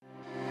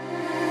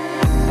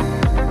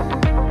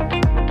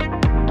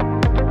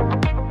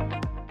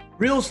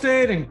Real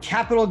estate and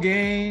capital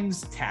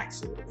gains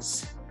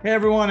taxes. Hey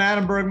everyone,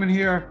 Adam Bergman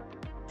here,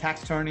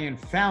 tax attorney and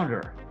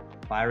founder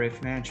of BuyerRate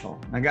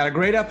Financial. I got a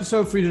great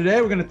episode for you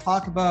today. We're going to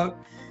talk about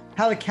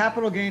how the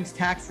capital gains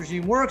tax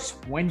regime works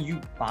when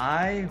you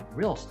buy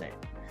real estate.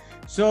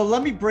 So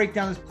let me break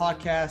down this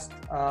podcast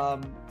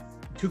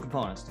two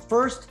components. The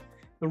first,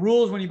 the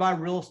rules when you buy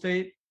real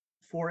estate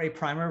for a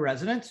primary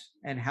residence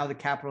and how the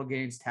capital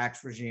gains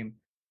tax regime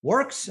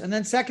works. And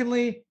then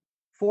secondly,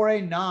 for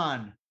a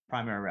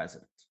non-primary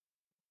resident.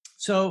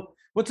 So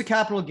what's a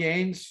capital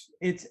gains?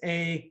 It's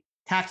a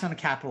tax on a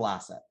capital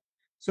asset.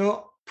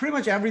 So pretty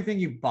much everything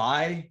you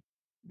buy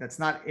that's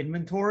not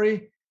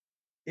inventory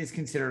is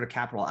considered a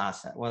capital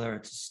asset, whether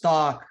it's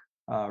stock,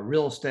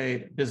 real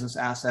estate, business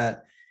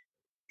asset,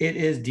 it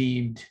is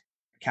deemed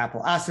a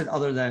capital asset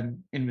other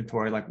than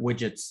inventory, like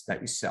widgets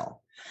that you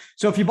sell.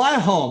 So if you buy a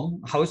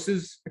house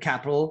is a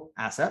capital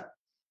asset.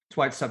 That's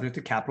why it's subject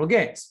to capital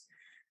gains.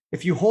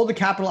 If you hold a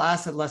capital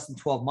asset less than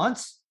 12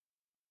 months,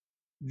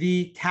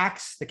 the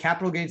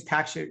capital gains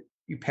tax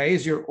you pay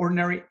is your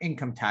ordinary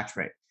income tax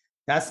rate.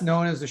 That's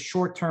known as the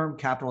short-term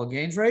capital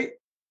gains rate,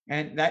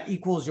 and that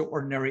equals your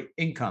ordinary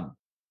income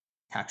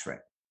tax rate.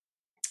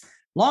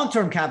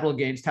 Long-term capital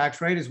gains tax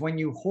rate is when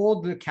you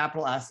hold the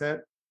capital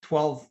asset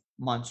 12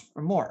 months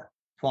or more,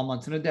 12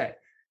 months and a day.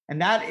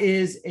 And that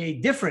is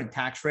a different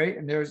tax rate,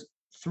 and there's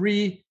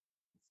three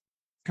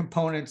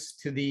components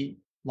to the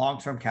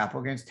long-term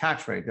capital gains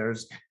tax rate.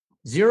 There's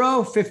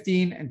 0,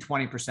 15, and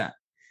 20%.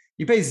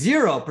 You pay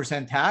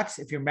 0% tax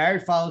if you're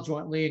married, filed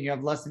jointly, and you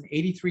have less than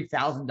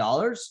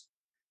 $83,000.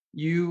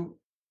 You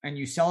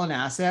sell an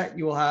asset,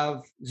 you will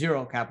have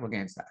zero capital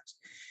gains tax.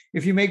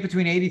 If you make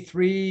between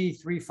 83,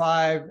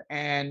 35,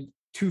 and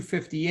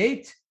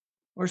 258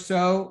 or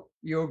so,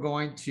 you're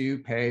going to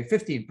pay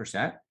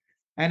 15%.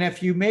 And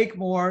if you make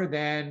more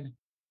than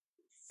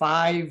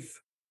if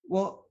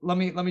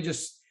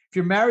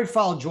you're married,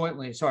 filed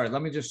jointly,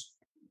 let me just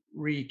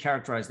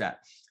recharacterize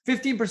that.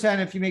 15%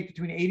 if you make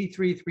between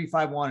 83,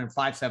 351, and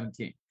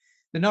 517.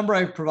 The number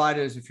I've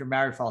provided is if you're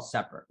married, filed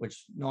separate,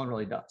 which no one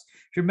really does.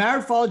 If you're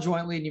married, filed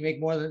jointly, and you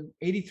make more than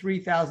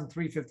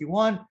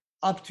 83,351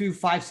 up to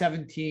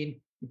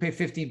 517, you pay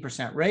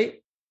 15%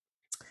 rate.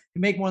 If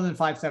you make more than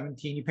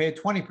 517, you pay a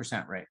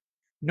 20% rate.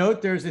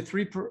 Note there's a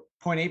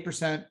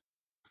 3.8%,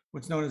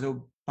 what's known as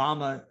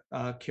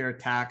Obamacare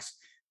tax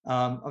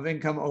of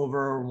income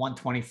over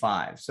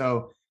 125.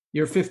 So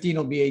your 15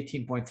 will be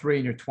 18.3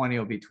 and your 20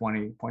 will be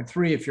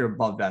 20.3 if you're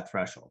above that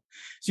threshold.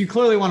 So you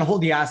clearly want to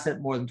hold the asset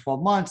more than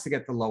 12 months to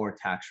get the lower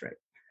tax rate.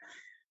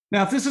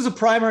 Now, if this is a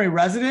primary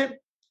resident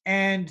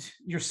and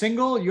you're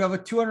single, you have a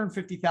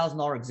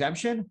 $250,000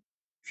 exemption.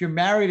 If you're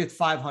married, it's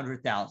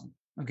 $500,000.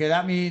 Okay,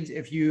 that means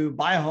if you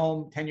buy a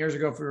home 10 years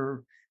ago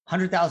for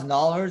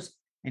 $100,000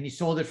 and you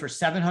sold it for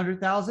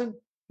 $700,000,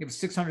 you have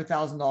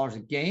 $600,000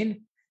 of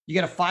gain. You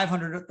get a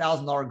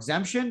 $500,000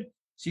 exemption.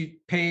 So you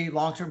pay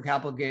long-term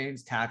capital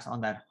gains tax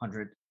on that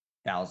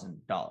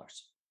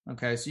 $100,000.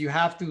 Okay, so you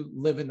have to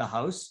live in the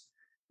house.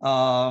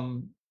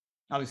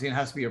 Obviously, it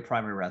has to be your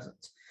primary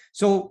residence.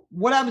 So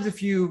what happens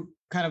if you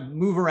kind of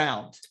move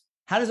around?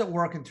 How does it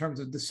work in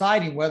terms of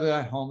deciding whether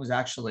that home is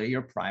actually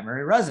your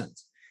primary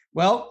residence?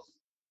 Well,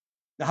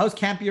 the house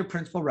can't be your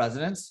principal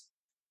residence.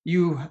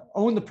 You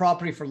own the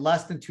property for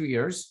less than 2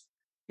 years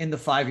in the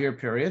 5-year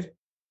period.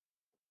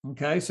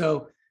 Okay,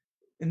 so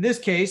in this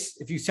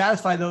case, if you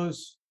satisfy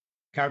those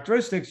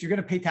characteristics, you're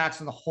going to pay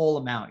tax on the whole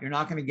amount. You're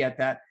not going to get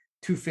that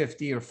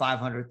 $250,000 or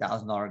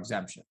 $500,000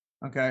 exemption.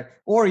 Okay.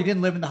 Or you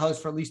didn't live in the house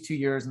for at least 2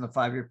 years in the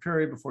 5-year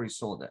period before you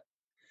sold it.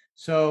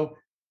 So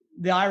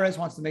the IRS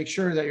wants to make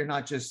sure that you're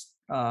not just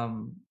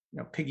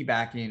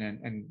piggybacking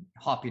and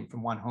hopping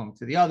from one home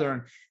to the other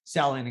and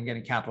selling and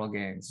getting capital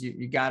gains.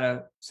 You got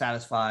to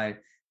satisfy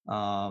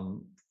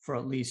for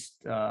at least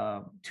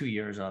 2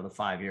 years out of the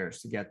 5 years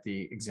to get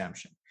the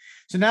exemption.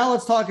 So now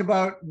let's talk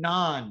about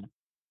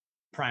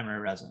non-primary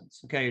residence.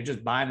 Okay, you're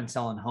just buying and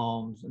selling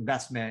homes,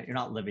 investment, you're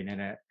not living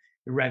in it,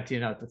 you're renting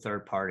it out to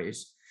third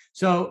parties.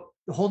 So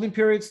the holding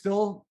period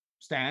still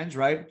stands,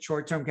 right?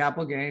 Short-term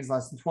capital gains,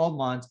 less than 12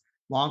 months,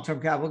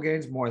 long-term capital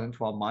gains, more than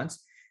 12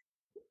 months.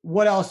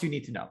 What else do you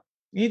need to know?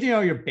 You need to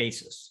know your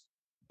basis.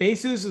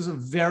 Basis is a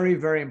very,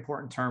 very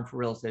important term for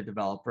real estate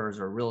developers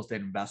or real estate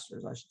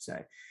investors, I should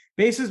say.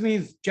 Basis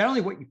means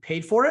generally what you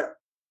paid for it,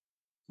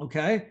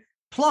 okay?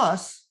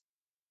 Plus,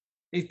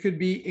 it could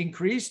be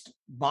increased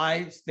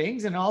by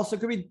things and also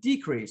could be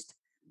decreased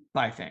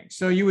by things.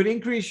 So you would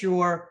increase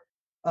your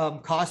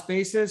cost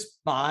basis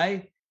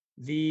by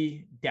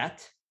the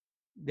debt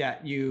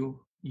that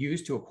you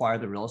use to acquire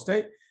the real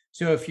estate.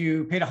 So if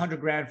you paid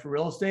 $100,000 for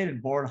real estate and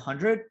borrowed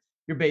 100,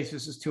 your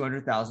basis is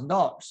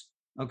 $200,000.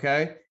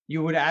 Okay.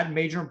 You would add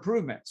major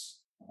improvements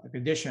like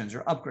additions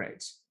or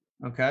upgrades.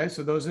 Okay.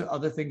 So those are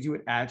other things you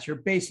would add to your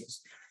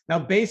basis. Now,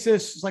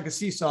 basis is like a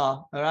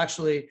seesaw.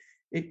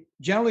 It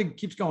generally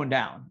keeps going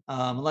down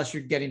unless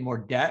you're getting more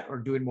debt or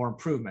doing more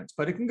improvements,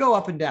 but it can go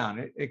up and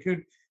down. It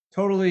could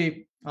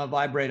totally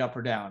vibrate up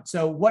or down.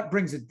 So what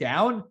brings it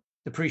down?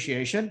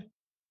 Depreciation.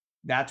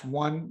 That's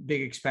one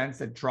big expense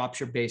that drops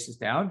your basis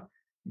down.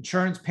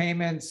 insurance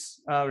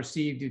payments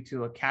received due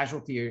to a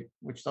casualty,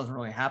 which doesn't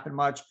really happen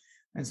much,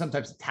 and some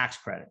types of tax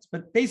credits.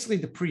 But basically,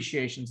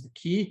 depreciation is the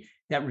key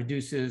that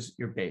reduces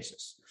your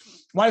basis.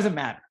 Why does it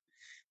matter?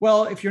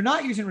 Well, if you're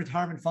not using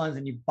retirement funds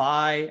and you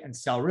buy and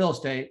sell real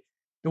estate,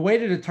 the way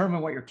to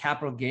determine what your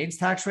capital gains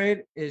tax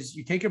rate is,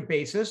 you take your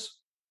basis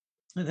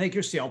and take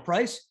your sale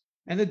price,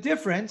 and the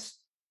difference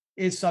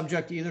is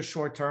subject to either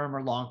short-term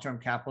or long-term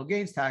capital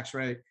gains tax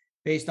rate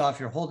based off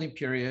your holding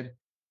period.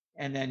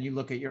 And then you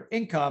look at your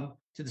income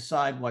to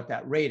decide what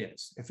that rate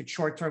is. If it's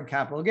short-term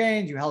capital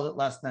gains, you held it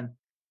less than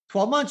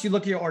 12 months, you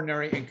look at your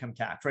ordinary income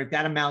tax, right?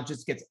 That amount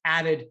just gets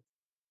added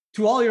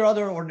to all your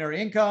other ordinary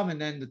income,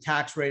 and then the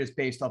tax rate is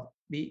based off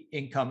the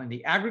income in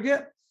the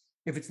aggregate.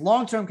 If it's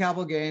long-term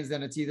capital gains,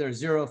 then it's either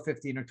 0,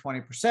 15, or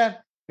 20%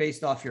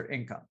 based off your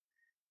income.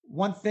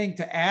 One thing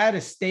to add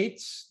is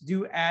states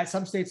do add,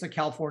 some states like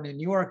California and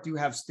New York do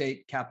have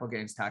state capital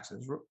gains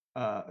taxes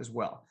as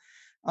well.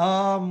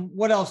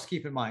 What else to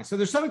keep in mind? So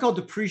there's something called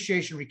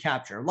depreciation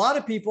recapture. A lot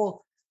of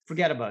people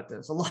forget about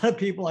this. A lot of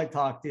people I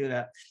talk to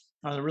that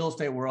are in the real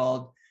estate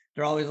world,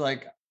 they're always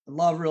like, I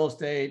love real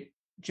estate,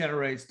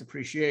 generates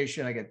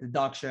depreciation, I get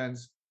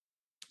deductions,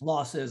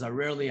 losses, I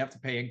rarely have to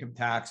pay income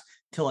tax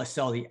till I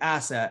sell the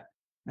asset.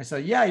 And I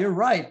said, yeah, you're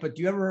right, but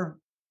do you ever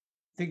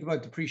think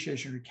about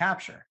depreciation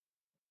recapture?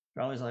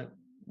 They're always like,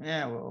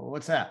 yeah, well,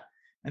 what's that?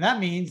 And that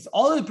means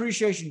all the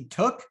depreciation you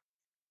took,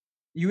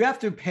 you have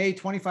to pay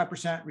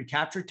 25%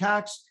 recapture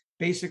tax,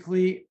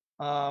 basically,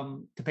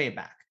 to pay it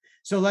back.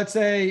 So let's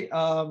say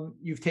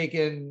you've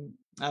taken,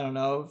 I don't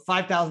know,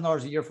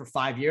 $5,000 a year for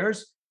 5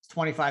 years. It's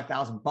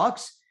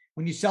 $25,000.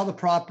 When you sell the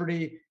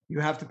property,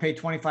 you have to pay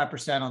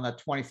 25% on that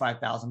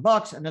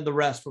 $25,000, and then the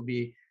rest will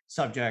be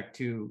subject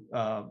to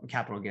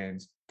capital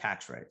gains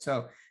tax rate.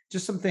 So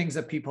just some things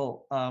that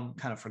people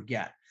kind of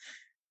forget.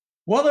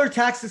 What other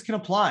taxes can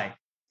apply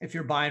if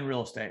you're buying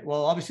real estate?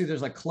 Well, obviously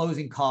there's like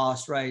closing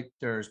costs, right?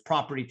 There's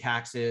property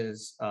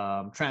taxes,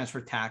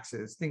 transfer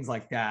taxes, things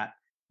like that,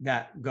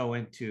 that go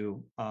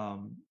into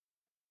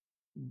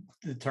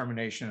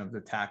determination of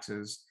the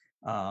taxes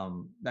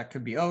that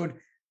could be owed.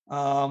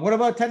 What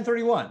about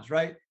 1031s,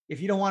 right? If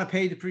you don't want to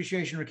pay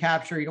depreciation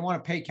recapture, you don't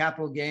want to pay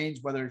capital gains,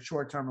 whether it's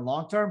short-term or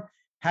long-term,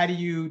 how do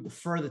you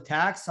defer the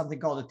tax? Something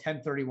called a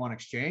 1031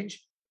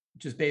 exchange,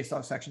 which is based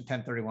off section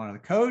 1031 of the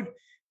code.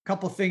 A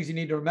couple of things you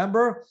need to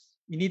remember.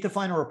 You need to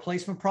find a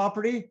replacement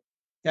property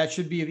that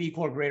should be of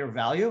equal or greater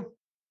value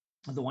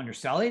of the one you're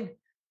selling.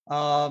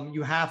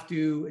 You have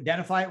to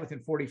identify it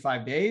within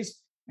 45 days,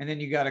 and then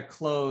you got to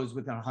close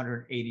within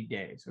 180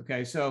 days.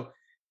 Okay, so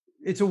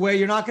it's a way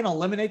you're not going to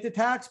eliminate the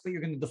tax, but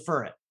you're going to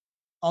defer it.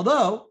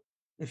 Although,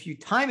 if you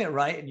time it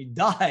right and you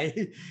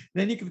die,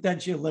 then you can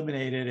potentially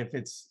eliminate it if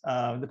it's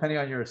depending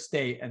on your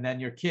estate, and then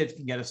your kids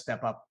can get a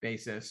step-up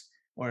basis,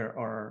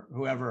 or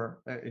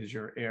whoever is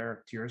your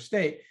heir to your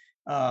estate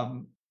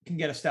can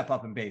get a step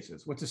up in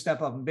basis. What's a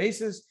step up in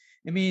basis?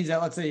 It means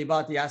that, let's say you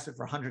bought the asset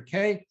for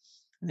 100K,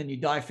 and then you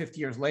die 50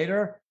 years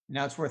later, and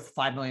now it's worth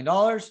 $5 million.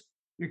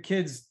 Your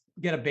kids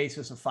get a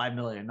basis of 5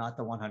 million, not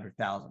the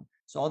 100,000.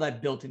 So all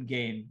that built-in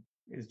gain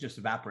is just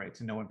evaporates,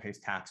 and no one pays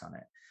tax on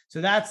it.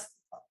 So that's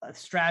a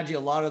strategy a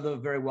lot of the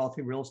very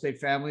wealthy real estate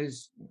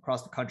families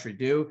across the country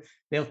do.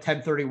 They'll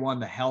 1031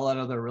 the hell out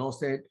of their real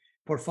estate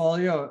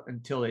portfolio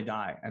until they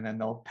die, and then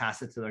they'll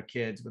pass it to their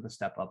kids with a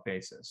step-up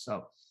basis.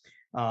 So,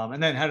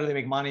 and then how do they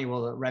make money?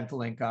 Well, the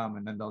rental income,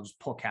 and then they'll just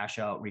pull cash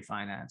out,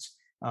 refinance.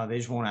 They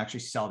just won't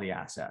actually sell the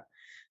asset.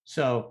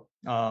 So,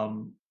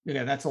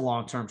 again, that's a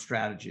long-term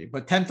strategy.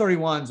 But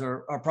 1031s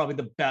are probably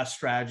the best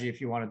strategy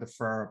if you want to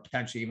defer,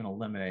 potentially even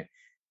eliminate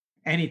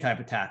any type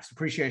of tax,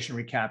 depreciation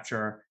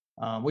recapture,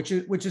 which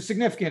is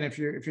significant if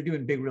you're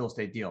doing big real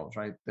estate deals,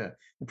 right? The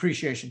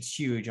depreciation is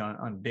huge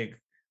on big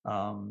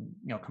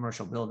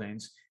commercial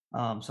buildings.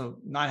 So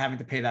not having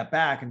to pay that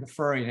back and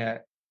deferring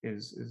it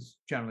is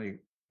generally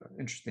an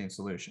interesting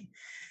solution.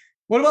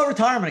 What about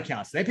retirement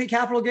accounts? Do they pay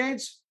capital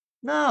gains?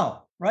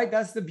 No, right?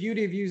 That's the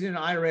beauty of using an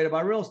IRA to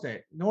buy real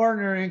estate. No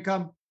ordinary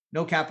income,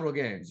 no capital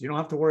gains. You don't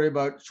have to worry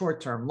about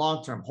short-term,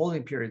 long-term,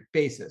 holding period,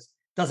 basis.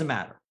 Doesn't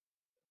matter.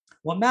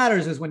 What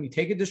matters is when you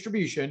take a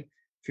distribution,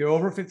 if you're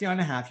over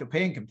 59.5, you'll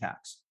pay income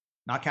tax,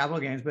 not capital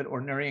gains, but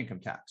ordinary income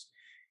tax.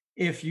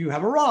 If you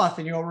have a Roth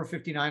and you're over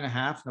 59.5,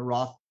 and the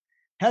Roth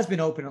has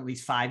been open at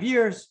least 5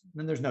 years,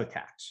 then there's no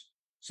tax.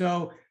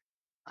 So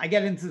I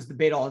get into this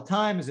debate all the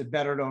time. Is it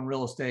better to own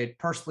real estate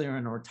personally or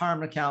in a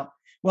retirement account?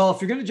 Well,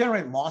 if you're going to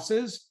generate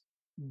losses,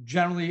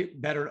 generally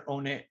better to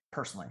own it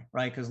personally,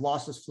 right? Because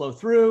losses flow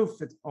through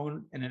if it's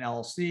owned in an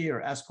LLC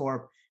or S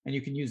Corp, and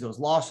you can use those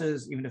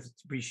losses, even if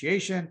it's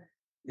depreciation,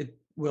 it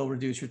will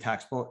reduce your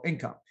taxable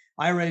income.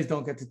 IRAs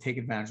don't get to take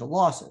advantage of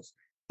losses.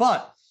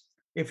 But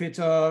if it's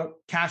a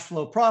cash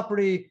flow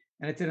property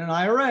and it's in an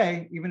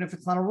IRA, even if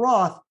it's not a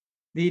Roth,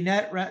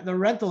 the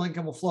rental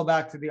income will flow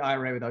back to the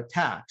IRA without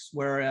tax,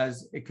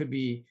 whereas it could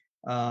be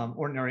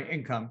ordinary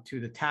income to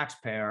the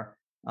taxpayer.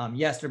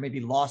 Yes, there may be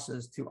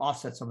losses to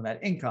offset some of that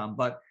income,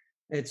 but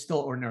it's still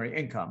ordinary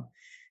income.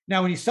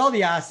 Now, when you sell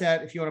the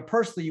asset, if you own it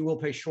personally, you will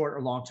pay short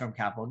or long-term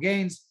capital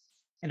gains.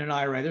 In an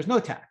IRA, there's no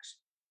tax.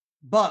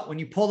 But when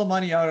you pull the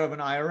money out of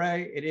an IRA,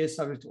 it is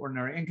subject to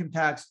ordinary income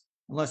tax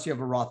unless you have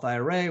a Roth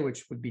IRA,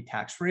 which would be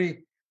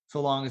tax-free,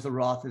 so long as the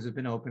Roth has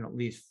been open at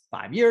least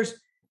 5 years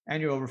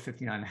and you're over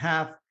 59 and a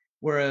half.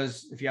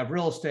 Whereas if you have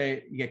real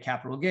estate, you get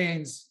capital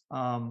gains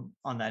on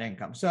that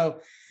income.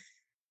 So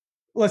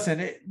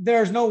listen,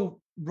 there's no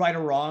right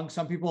or wrong.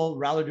 Some people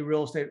rather do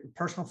real estate with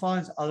personal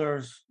funds.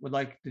 Others would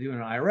like to do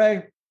an IRA.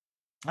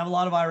 I have a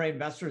lot of IRA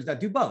investors that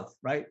do both,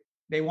 right?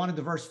 They want to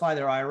diversify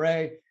their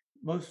IRA.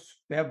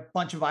 They have a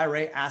bunch of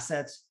IRA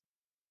assets,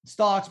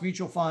 stocks,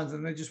 mutual funds,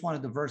 and they just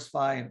want to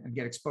diversify and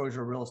get exposure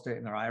to real estate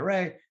in their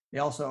IRA. They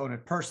also own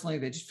it personally.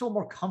 They just feel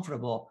more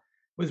comfortable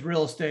with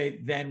real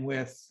estate than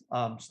with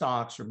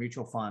stocks or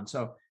mutual funds.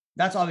 So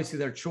that's obviously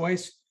their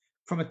choice.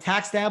 From a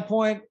tax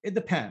standpoint, it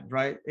depends,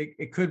 right?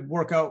 It could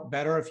work out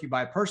better if you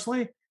buy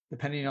personally,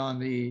 depending on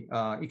the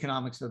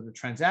economics of the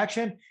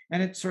transaction.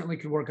 And it certainly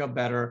could work out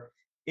better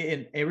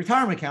in a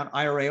retirement account,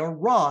 IRA or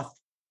Roth,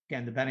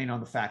 again, depending on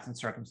the facts and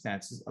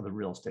circumstances of the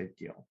real estate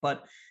deal.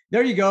 But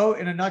there you go.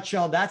 In a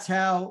nutshell, that's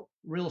how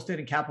real estate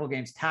and capital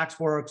gains tax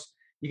works.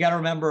 You got to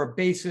remember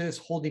basis,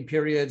 holding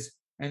periods,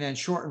 and then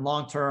short and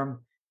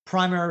long-term,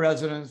 primary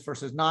residence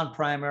versus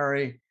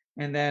non-primary.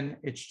 And then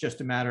it's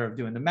just a matter of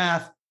doing the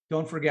math.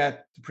 Don't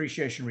forget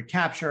depreciation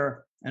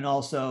recapture, and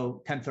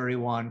also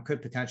 1031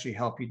 could potentially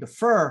help you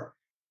defer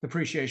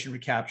depreciation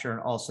recapture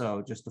and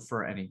also just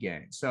defer any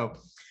gain. So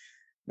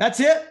that's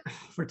it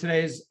for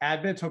today's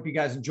Adbits. Hope you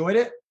guys enjoyed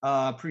it.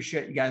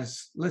 Appreciate you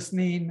guys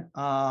listening.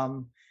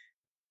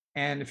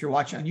 And if you're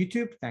watching on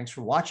YouTube, thanks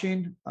for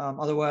watching.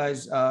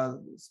 Otherwise,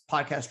 this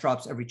podcast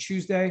drops every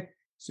Tuesday.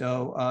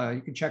 So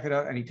you can check it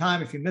out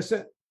anytime. If you miss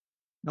it,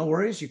 no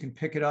worries. You can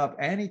pick it up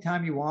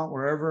anytime you want,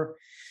 wherever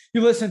you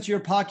listen to your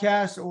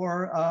podcast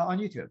or on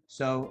YouTube.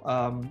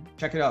 So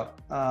check it out.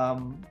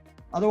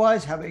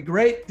 Otherwise, have a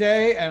great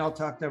day, and I'll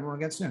talk to everyone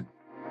again soon.